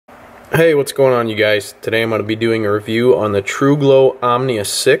Hey, what's going on, you guys? Today I'm going to be doing a review on the Truglo Omnia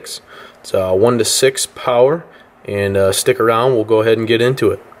 6. It's 1 to 6 power, and stick around, we'll go ahead and get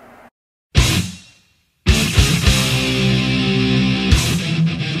into it.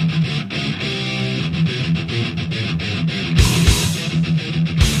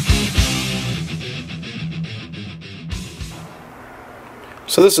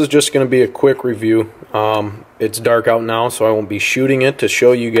 So this is just going to be a quick review. It's dark out now, so I won't be shooting it to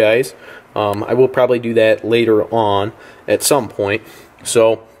show you guys. I will probably do that later on at some point.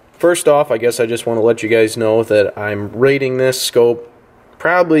 So first off, I guess I just want to let you guys know that I'm rating this scope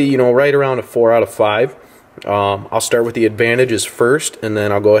probably, right around a 4 out of 5. I'll start with the advantages first, and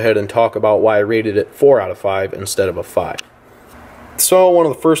then I'll go ahead and talk about why I rated it 4 out of 5 instead of a 5. So one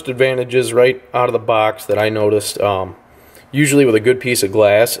of the first advantages right out of the box that I noticed, usually with a good piece of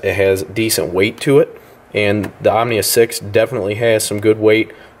glass, it has decent weight to it, and the Omnia 6 definitely has some good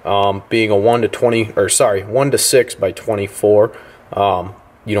weight, being a 1 to 6 by 24.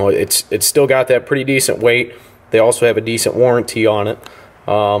 It's still got that pretty decent weight. They also have a decent warranty on it.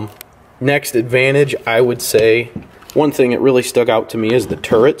 Next advantage, I would say, one thing that really stuck out to me is the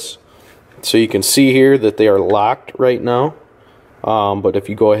turrets. So you can see here that they are locked right now, but if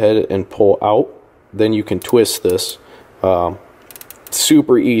you go ahead and pull out, then you can twist this.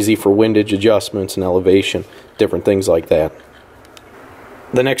 Super easy for windage adjustments and elevation, different things like that.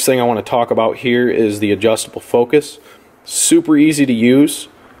 The next thing I want to talk about here is the adjustable focus. Super easy to use,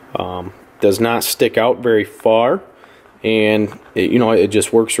 does not stick out very far, and it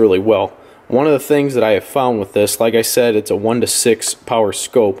just works really well. One of the things that I have found with this, like I said, it's a 1 to 6 power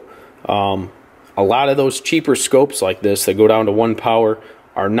scope. A lot of those cheaper scopes like this that go down to 1 power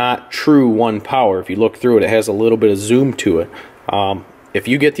are not true 1 power. If you look through it, it has a little bit of zoom to it. If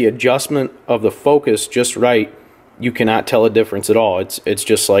you get the adjustment of the focus just right, you cannot tell a difference at all. It's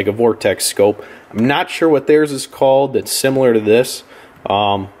just like a vortex scope. I'm not sure what theirs is called that's similar to this,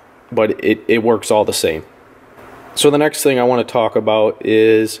 but it works all the same. So the next thing I want to talk about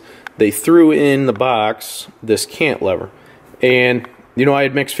is they threw in the box this cantilever. And I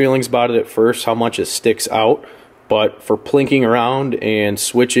had mixed feelings about it at first, how much it sticks out. But for plinking around and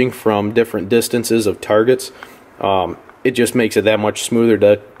switching from different distances of targets, it just makes it that much smoother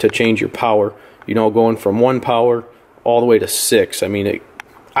to change your power. Going from 1 power all the way to 6. I mean,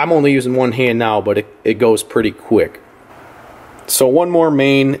 I'm only using one hand now, but it goes pretty quick. So one more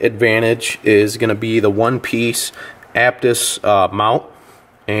main advantage is going to be the one-piece Aptus mount.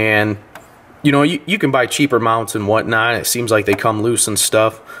 And, you can buy cheaper mounts and whatnot. It seems like they come loose and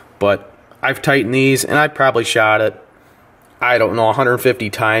stuff, but I've tightened these, and I probably shot it, I don't know, 150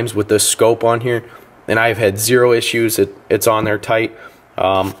 times with this scope on here, and I've had zero issues. It's on there tight.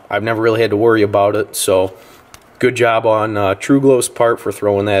 I've never really had to worry about it, so good job on Truglo's part for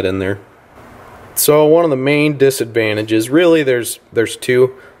throwing that in there. So one of the main disadvantages, really there's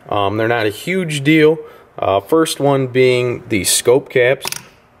two. They're not a huge deal. First one being the scope caps.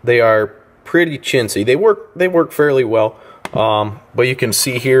 They are pretty chintzy. They work fairly well. But you can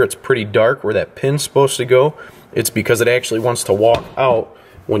see here it's pretty dark where that pin's supposed to go. It's because it actually wants to walk out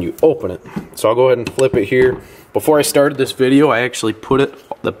when you open it. So I'll go ahead and flip it here. Before I started this video, I actually put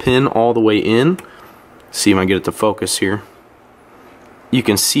the pin all the way in. See if I can get it to focus here. You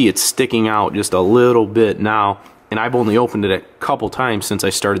can see it's sticking out just a little bit now, and I've only opened it a couple times since I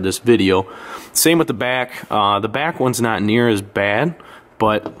started this video. Same with the back. The back one's not near as bad,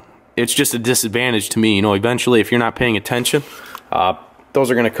 but it's just a disadvantage to me. Eventually, if you're not paying attention,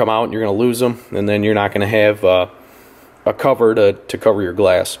 those are going to come out and you're going to lose them, and then you're not going to have a cover to cover your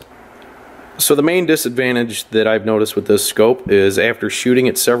glass. So the main disadvantage that I've noticed with this scope is after shooting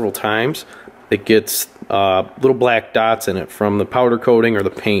it several times, it gets little black dots in it from the powder coating or the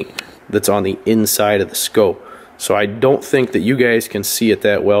paint that's on the inside of the scope. So I don't think that you guys can see it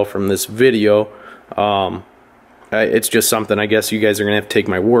that well from this video. It's just something I guess you guys are going to have to take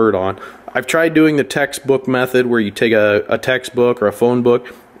my word on. I've tried doing the textbook method where you take a textbook or a phone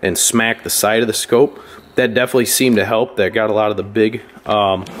book and smack the side of the scope. That definitely seemed to help. That got a lot of the big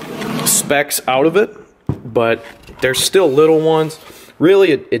specs out of it, but there's still little ones.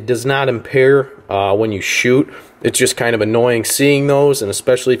 Really, it does not impair when you shoot. It's just kind of annoying seeing those, and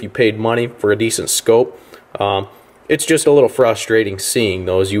especially if you paid money for a decent scope. It's just a little frustrating seeing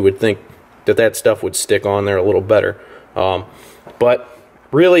those. You would think that stuff would stick on there a little better, but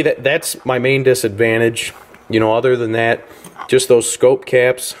really that's my main disadvantage. Other than that, just those scope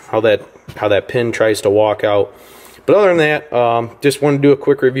caps, how that pin tries to walk out. But other than that, just want to do a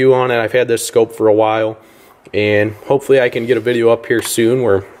quick review on it. I've had this scope for a while, and hopefully I can get a video up here soon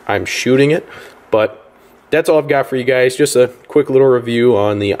where I'm shooting it. But that's all I've got for you guys. Just a quick little review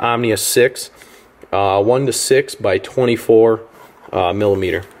on the Omnia 6, 1:6 by 24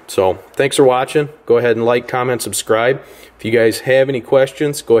 millimeter. So thanks for watching. Go ahead and like, comment, subscribe. If you guys have any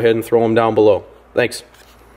questions, go ahead and throw them down below. Thanks.